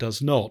vendor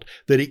does not,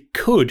 that it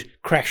could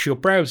crash your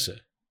browser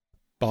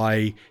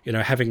by,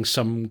 having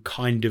some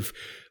kind of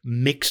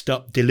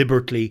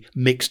deliberately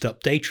mixed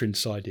up data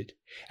inside it.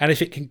 And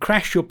if it can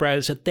crash your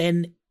browser,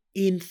 then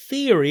in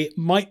theory it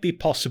might be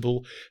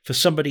possible for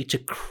somebody to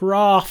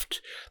craft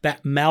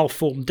that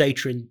malformed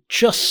data in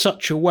just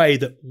such a way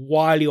that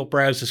while your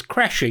browser's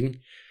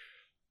crashing,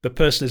 the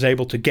person is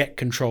able to get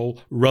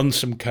control, run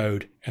some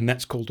code, and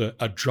that's called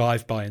a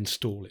drive-by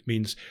install. It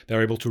means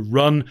they're able to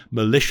run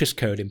malicious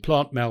code,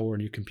 implant malware on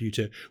your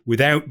computer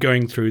without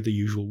going through the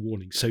usual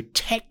warnings. So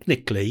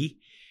technically,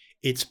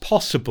 it's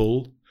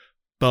possible,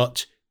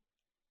 but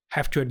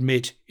have to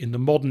admit, in the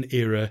modern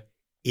era,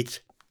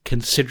 it's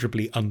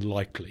considerably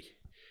unlikely.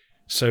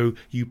 So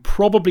you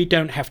probably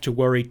don't have to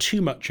worry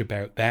too much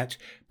about that,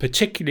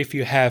 particularly if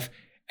you have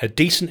a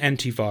decent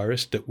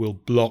antivirus that will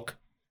block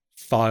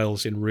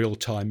files in real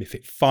time if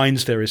it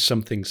finds there is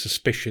something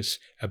suspicious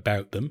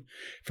about them.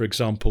 For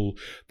example,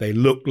 they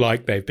look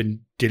like they've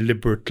been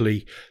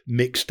deliberately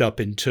mixed up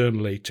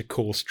internally to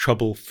cause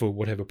trouble for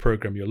whatever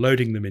program you're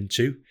loading them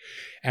into.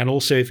 And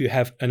also, if you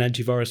have an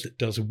antivirus that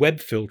does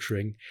web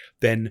filtering,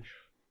 then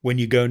when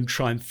you go and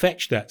try and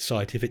fetch that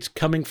site, if it's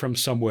coming from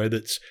somewhere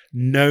that's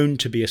known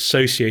to be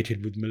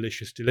associated with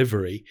malicious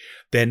delivery,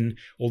 then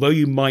although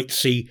you might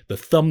see the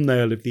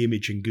thumbnail of the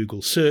image in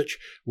Google search,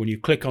 when you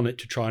click on it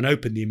to try and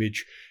open the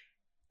image,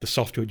 the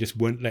software just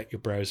won't let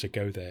your browser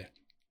go there.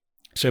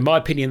 So in my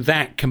opinion,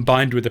 that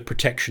combined with the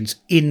protections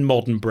in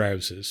modern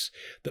browsers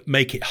that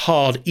make it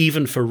hard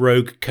even for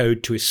rogue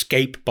code to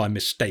escape by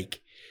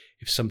mistake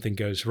if something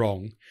goes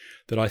wrong,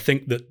 that I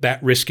think that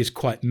risk is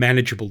quite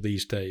manageable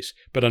these days.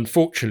 But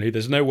unfortunately,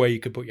 there's no way you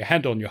can put your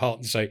hand on your heart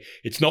and say,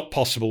 it's not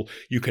possible.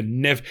 You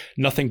can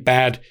nothing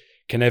bad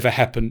can ever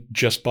happen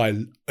just by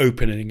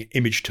opening an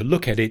image to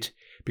look at it.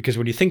 Because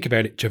when you think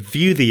about it, to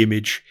view the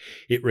image,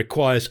 it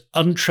requires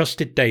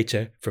untrusted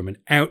data from an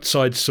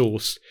outside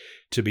source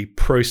to be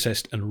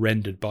processed and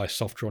rendered by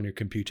software on your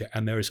computer.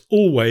 And there is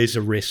always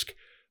a risk,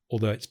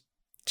 although it's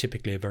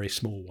typically a very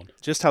small one.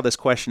 Just how this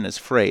question is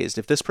phrased.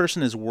 If this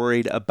person is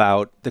worried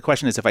about, the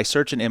question is, if I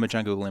search an image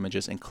on Google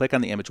Images and click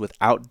on the image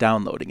without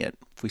downloading it,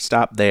 if we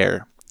stop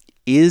there,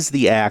 is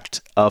the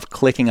act of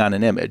clicking on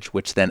an image,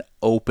 which then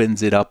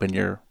opens it up in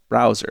your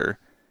browser,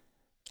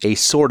 a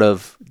sort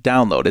of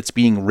download? It's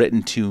being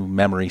written to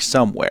memory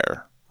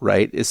somewhere,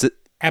 right? Is it?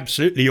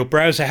 Absolutely. Your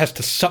browser has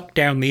to suck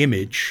down the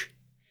image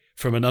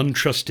from an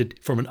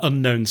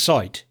unknown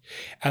site.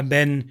 And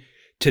then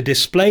to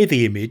display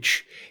the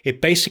image,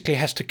 it basically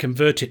has to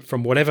convert it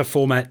from whatever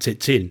format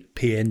it's in,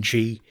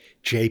 PNG,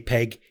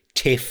 JPEG,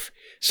 TIFF.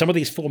 Some of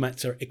these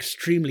formats are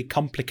extremely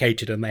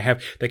complicated, and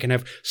they can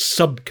have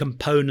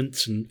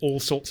subcomponents and all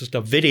sorts of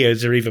stuff.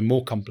 Videos are even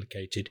more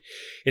complicated.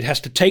 It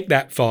has to take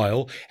that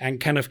file and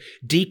kind of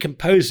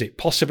decompose it,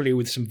 possibly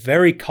with some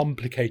very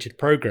complicated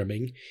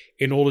programming,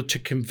 in order to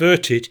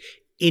convert it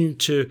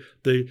into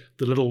the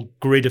little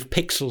grid of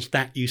pixels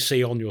that you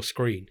see on your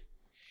screen.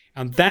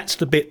 And that's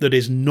the bit that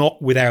is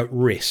not without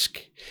risk,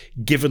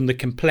 given the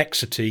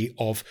complexity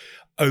of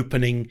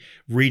opening,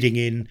 reading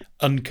in,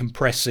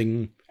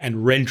 uncompressing,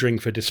 and rendering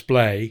for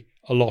display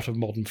a lot of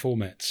modern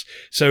formats.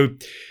 So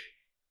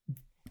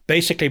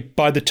basically,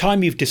 by the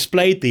time you've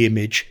displayed the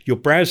image, your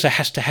browser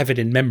has to have it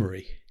in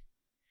memory.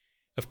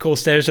 Of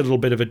course, there's a little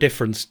bit of a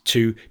difference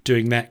to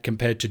doing that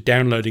compared to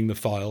downloading the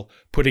file,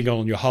 putting it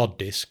on your hard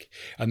disk,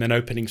 and then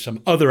opening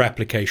some other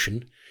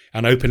application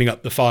and opening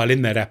up the file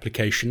in that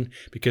application,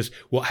 because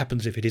what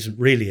happens if it isn't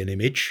really an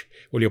image?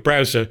 Well, your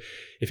browser,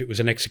 if it was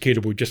an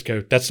executable, would just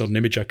go, that's not an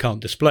image, I can't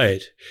display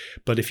it.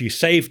 But if you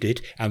saved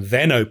it and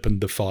then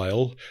opened the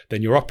file,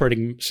 then your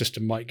operating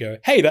system might go,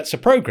 hey, that's a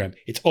program.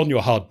 It's on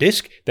your hard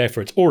disk,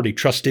 therefore it's already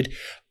trusted.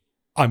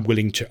 I'm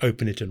willing to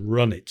open it and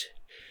run it.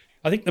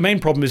 I think the main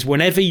problem is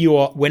whenever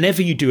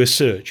you do a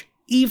search,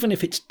 even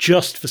if it's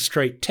just for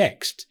straight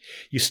text,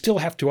 you still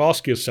have to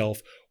ask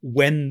yourself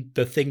when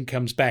the thing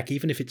comes back,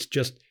 even if it's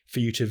just for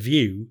you to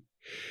view,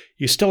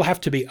 you still have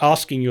to be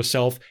asking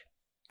yourself,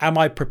 am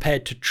I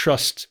prepared to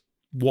trust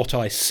what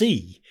I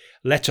see,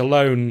 let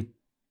alone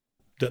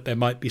that there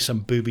might be some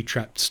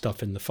booby-trapped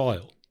stuff in the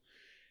file?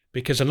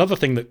 Because another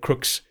thing that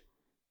crooks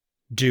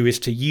do is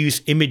to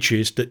use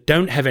images that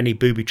don't have any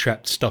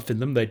booby-trapped stuff in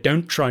them. They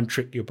don't try and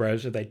trick your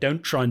browser. They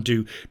don't try and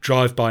do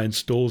drive-by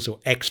installs or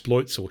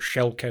exploits or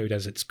shellcode,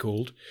 as it's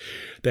called.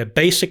 They're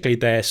basically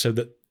there so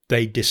that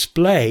they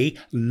display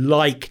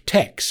like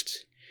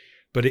text.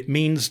 But it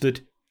means that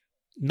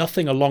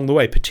nothing along the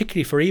way,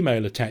 particularly for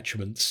email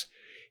attachments,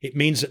 it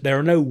means that there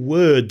are no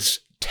words,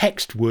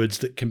 text words,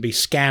 that can be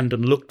scanned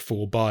and looked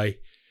for by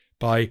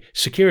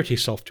security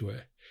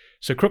software.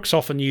 So crooks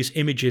often use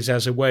images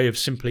as a way of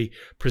simply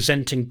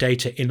presenting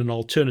data in an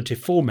alternative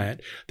format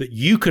that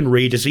you can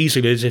read as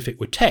easily as if it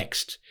were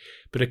text,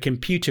 but a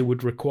computer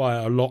would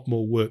require a lot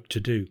more work to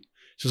do.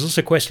 So there's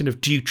also a question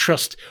of, do you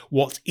trust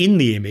what's in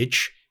the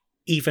image,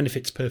 even if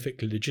it's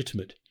perfectly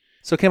legitimate?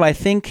 So Kim, I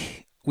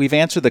think we've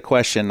answered the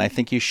question. I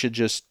think you should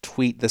just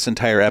tweet this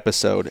entire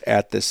episode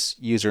at this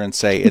user and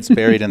say it's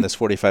buried in this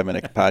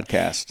 45-minute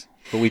podcast.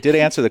 But we did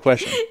answer the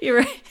question. You're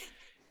right.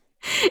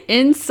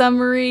 In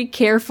summary,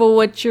 careful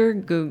what you're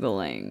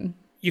Googling.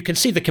 You can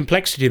see the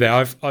complexity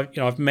there.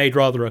 I've made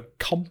rather a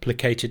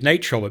complicated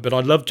nature of it, but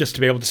I'd love just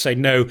to be able to say,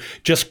 no,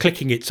 just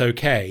clicking it's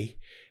okay.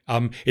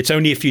 It's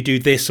only if you do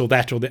this or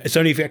that, it's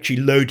only if you actually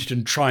load it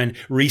and try and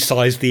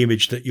resize the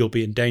image that you'll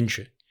be in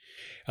danger.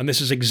 And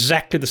this is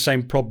exactly the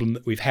same problem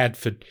that we've had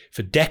for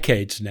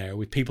decades now,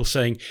 with people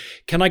saying,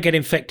 can I get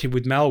infected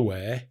with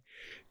malware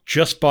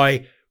just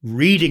by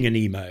reading an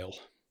email?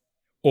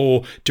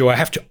 Or do I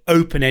have to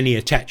open any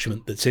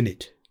attachment that's in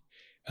it?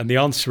 And the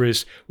answer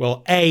is,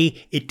 well, A,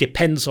 it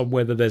depends on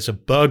whether there's a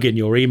bug in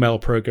your email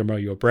program or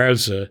your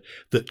browser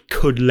that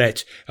could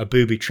let a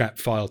booby-trapped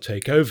file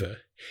take over.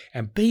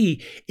 And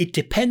B, it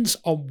depends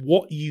on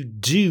what you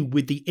do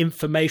with the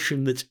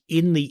information that's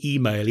in the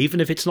email.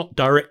 Even if it's not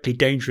directly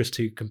dangerous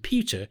to your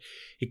computer,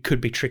 it could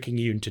be tricking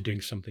you into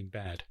doing something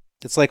bad.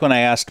 It's like when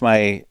I asked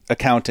my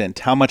accountant,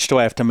 how much do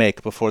I have to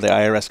make before the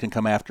IRS can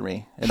come after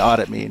me and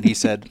audit me? And he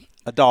said,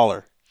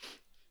 $1.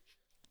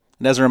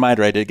 And as a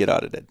reminder, I did get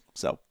audited.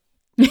 So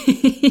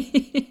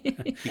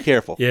be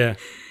careful. Yeah.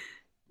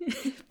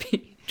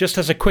 Just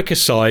as a quick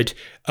aside,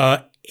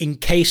 in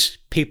case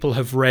people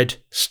have read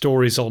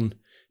stories on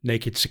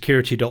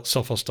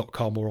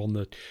nakedsecurity.sophos.com or on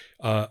the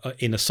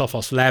in a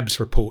Sophos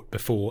Labs report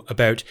before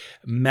about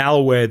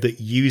malware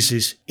that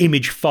uses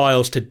image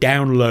files to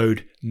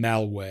download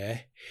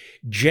malware,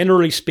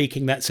 generally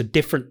speaking, that's a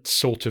different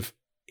sort of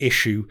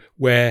issue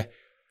where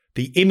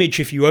the image,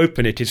 if you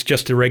open it, is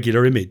just a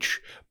regular image.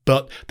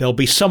 But there'll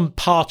be some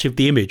part of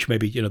the image,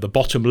 maybe, the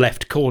bottom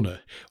left corner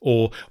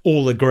or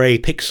all the grey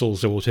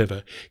pixels or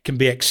whatever, can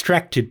be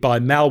extracted by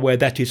malware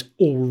that is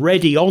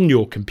already on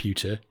your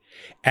computer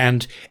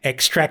and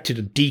extracted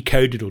and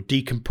decoded or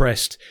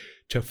decompressed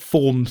to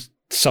form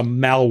some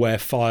malware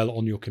file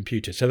on your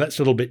computer. So that's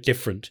a little bit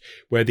different,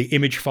 where the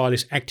image file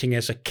is acting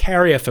as a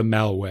carrier for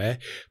malware,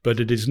 but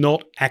it is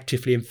not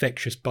actively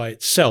infectious by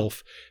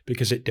itself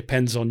because it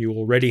depends on you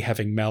already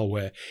having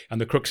malware,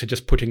 and the crooks are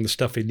just putting the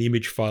stuff in the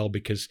image file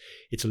because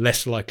it's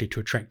less likely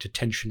to attract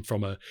attention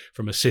from a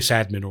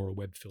sysadmin or a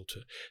web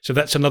filter. So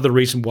that's another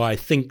reason why I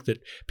think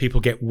that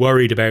people get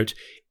worried about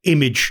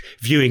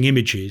viewing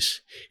images,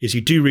 is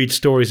you do read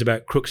stories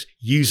about crooks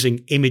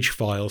using image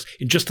files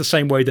in just the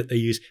same way that they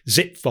use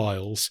zip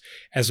files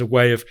as a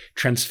way of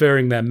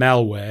transferring their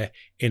malware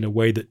in a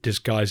way that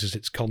disguises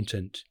its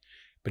content.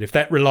 But if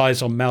that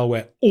relies on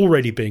malware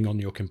already being on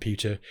your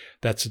computer,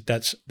 that's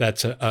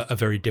a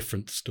very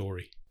different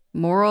story.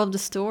 Moral of the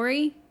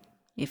story,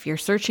 if you're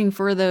searching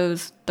for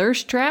those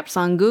thirst traps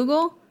on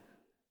Google,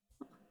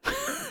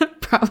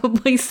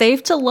 probably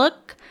safe to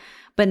look,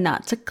 but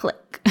not to click.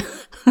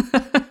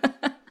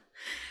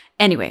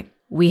 Anyway,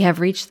 we have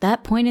reached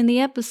that point in the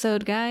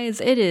episode, guys.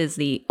 It is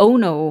the oh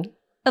no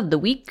of the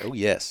week. Oh,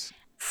 yes.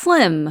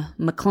 Slim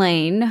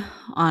McLean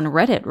on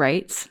Reddit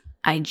writes,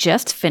 I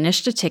just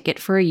finished a ticket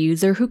for a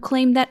user who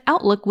claimed that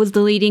Outlook was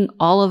deleting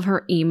all of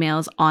her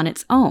emails on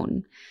its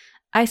own.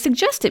 I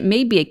suggest it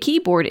may be a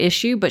keyboard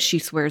issue, but she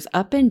swears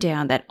up and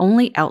down that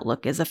only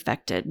Outlook is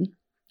affected.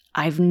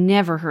 I've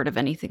never heard of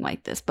anything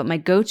like this, but my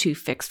go-to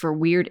fix for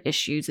weird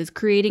issues is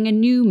creating a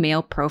new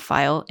mail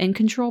profile in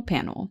Control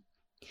Panel.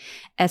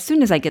 As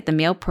soon as I get the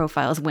mail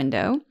profiles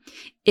window,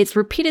 it's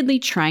repeatedly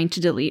trying to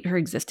delete her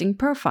existing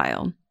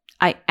profile.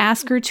 I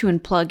ask her to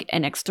unplug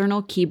an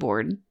external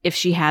keyboard if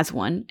she has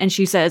one, and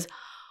she says,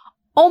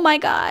 oh my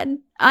god,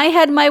 I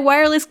had my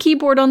wireless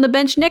keyboard on the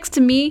bench next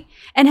to me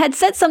and had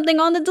set something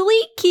on the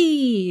delete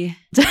key.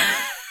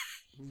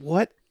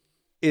 What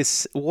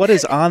is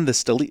on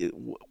this delete?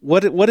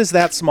 What is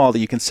that small that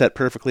you can set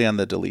perfectly on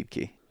the delete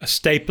key? A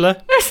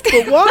stapler?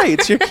 But why?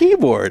 It's your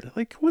keyboard.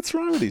 Like, what's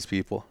wrong with these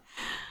people?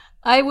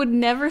 I would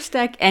never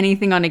stack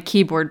anything on a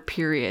keyboard,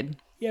 period.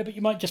 Yeah, but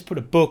you might just put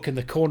a book in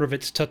the corner of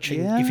its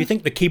touching. Yeah. If you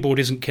think the keyboard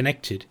isn't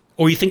connected,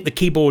 or you think the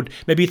keyboard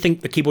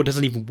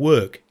doesn't even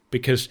work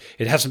because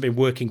it hasn't been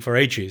working for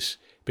ages,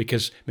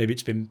 because maybe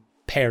it's been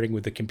pairing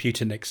with the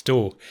computer next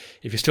door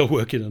if you're still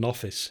working in an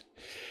office.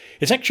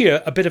 It's actually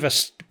a bit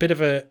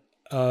of a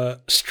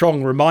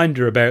strong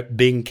reminder about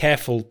being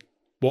careful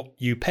what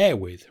you pair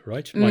with,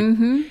 right? Like,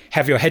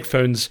 have your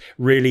headphones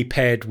really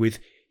paired with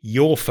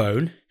your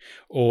phone,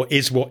 or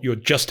is what you're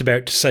just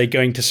about to say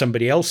going to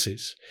somebody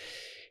else's?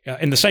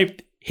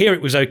 Here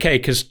it was okay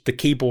because the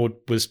keyboard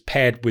was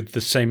paired with the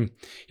same,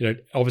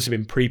 obviously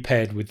been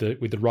pre-paired with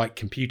the right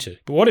computer.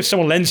 But what if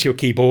someone lends your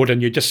keyboard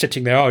and you're just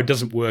sitting there, it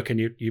doesn't work, and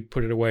you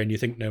put it away and you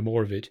think no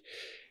more of it,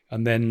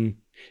 and then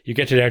you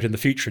get it out in the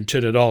future and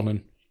turn it on and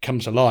it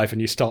comes alive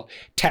and you start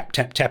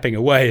tapping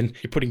away and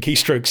you're putting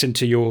keystrokes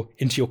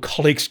into your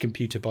colleague's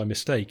computer by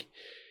mistake.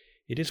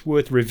 It is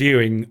worth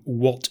reviewing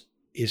what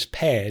is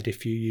paired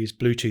if you use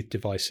Bluetooth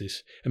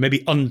devices, and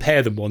maybe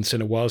unpair them once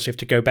in a while so you have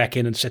to go back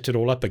in and set it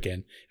all up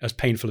again, as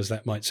painful as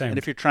that might sound. And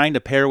if you're trying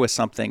to pair with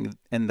something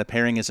and the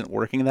pairing isn't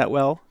working that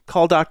well,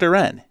 call Dr.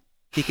 Wren.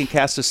 He can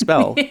cast a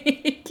spell.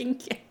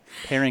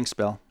 Pairing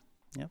spell.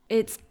 Yep.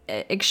 It's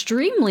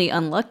extremely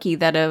unlucky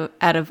that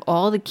out of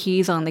all the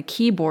keys on the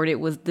keyboard, it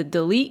was the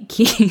delete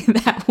key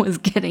that was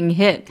getting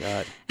hit.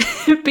 God.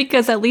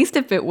 Because at least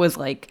if it was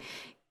like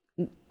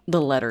the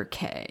letter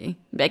K,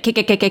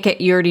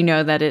 you already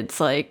know that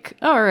it's like,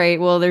 all right,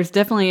 well, there's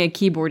definitely a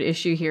keyboard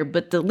issue here.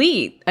 But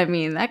delete, I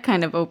mean, that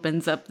kind of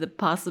opens up the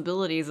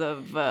possibilities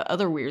of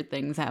other weird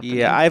things happening.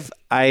 Yeah,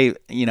 I've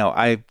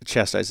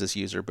chastised this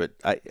user, but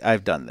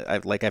I've done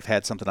that. I've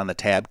had something on the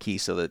tab key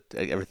so that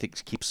everything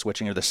keeps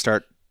switching, or the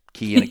start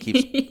key, and it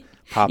keeps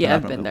popping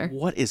up. I've been there.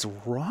 What is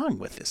wrong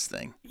with this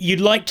thing? You'd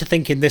like to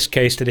think in this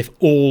case that if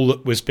all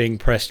that was being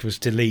pressed was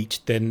delete,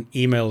 then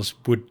emails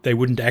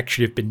wouldn't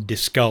actually have been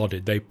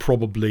discarded. They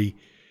probably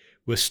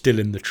were still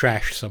in the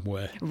trash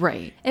somewhere.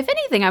 Right. If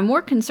anything, I'm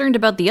more concerned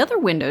about the other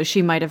windows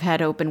she might have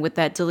had open with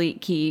that delete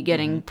key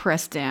getting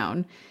pressed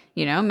down.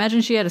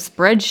 Imagine she had a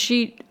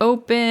spreadsheet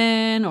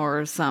open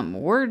or some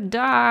Word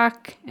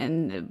doc,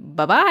 and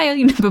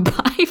bye-bye,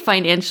 bye-bye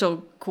financial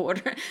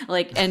quarter,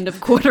 like end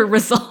of quarter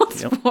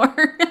results for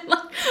her.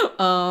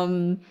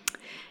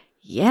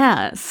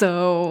 Yeah,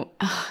 so,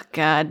 oh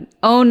God.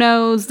 Oh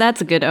no's,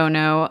 that's a good oh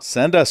no.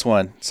 Send us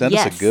one. Send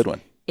us a good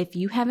one. If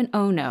you have an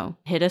oh no,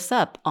 hit us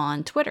up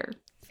on Twitter,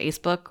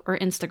 Facebook, or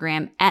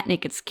Instagram at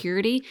Naked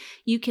Security.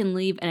 You can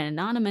leave an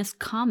anonymous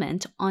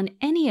comment on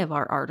any of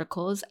our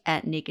articles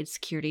at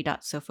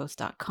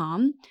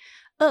nakedsecurity.sophos.com.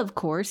 Of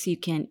course, you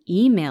can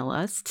email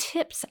us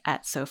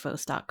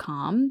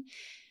tips@sophos.com.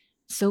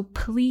 So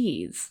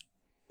please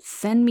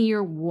send me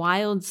your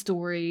wild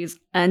stories.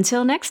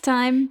 Until next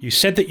time. You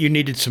said that you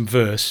needed some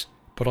verse,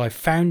 but I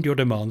found your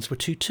demands were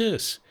too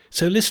terse.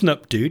 So listen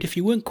up, dude. If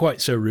you weren't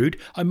quite so rude,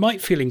 I might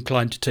feel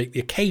inclined to take the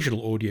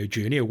occasional audio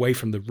journey away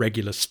from the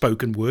regular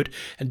spoken word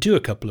and do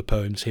a couple of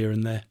poems here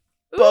and there.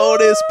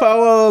 Bonus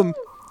poem!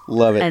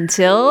 Love it.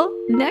 Until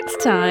next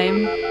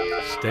time.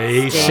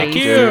 Stay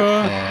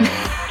secure.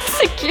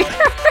 Secure.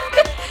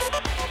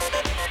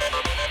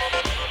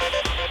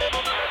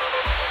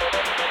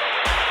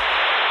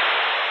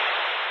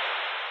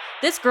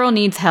 This girl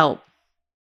needs help.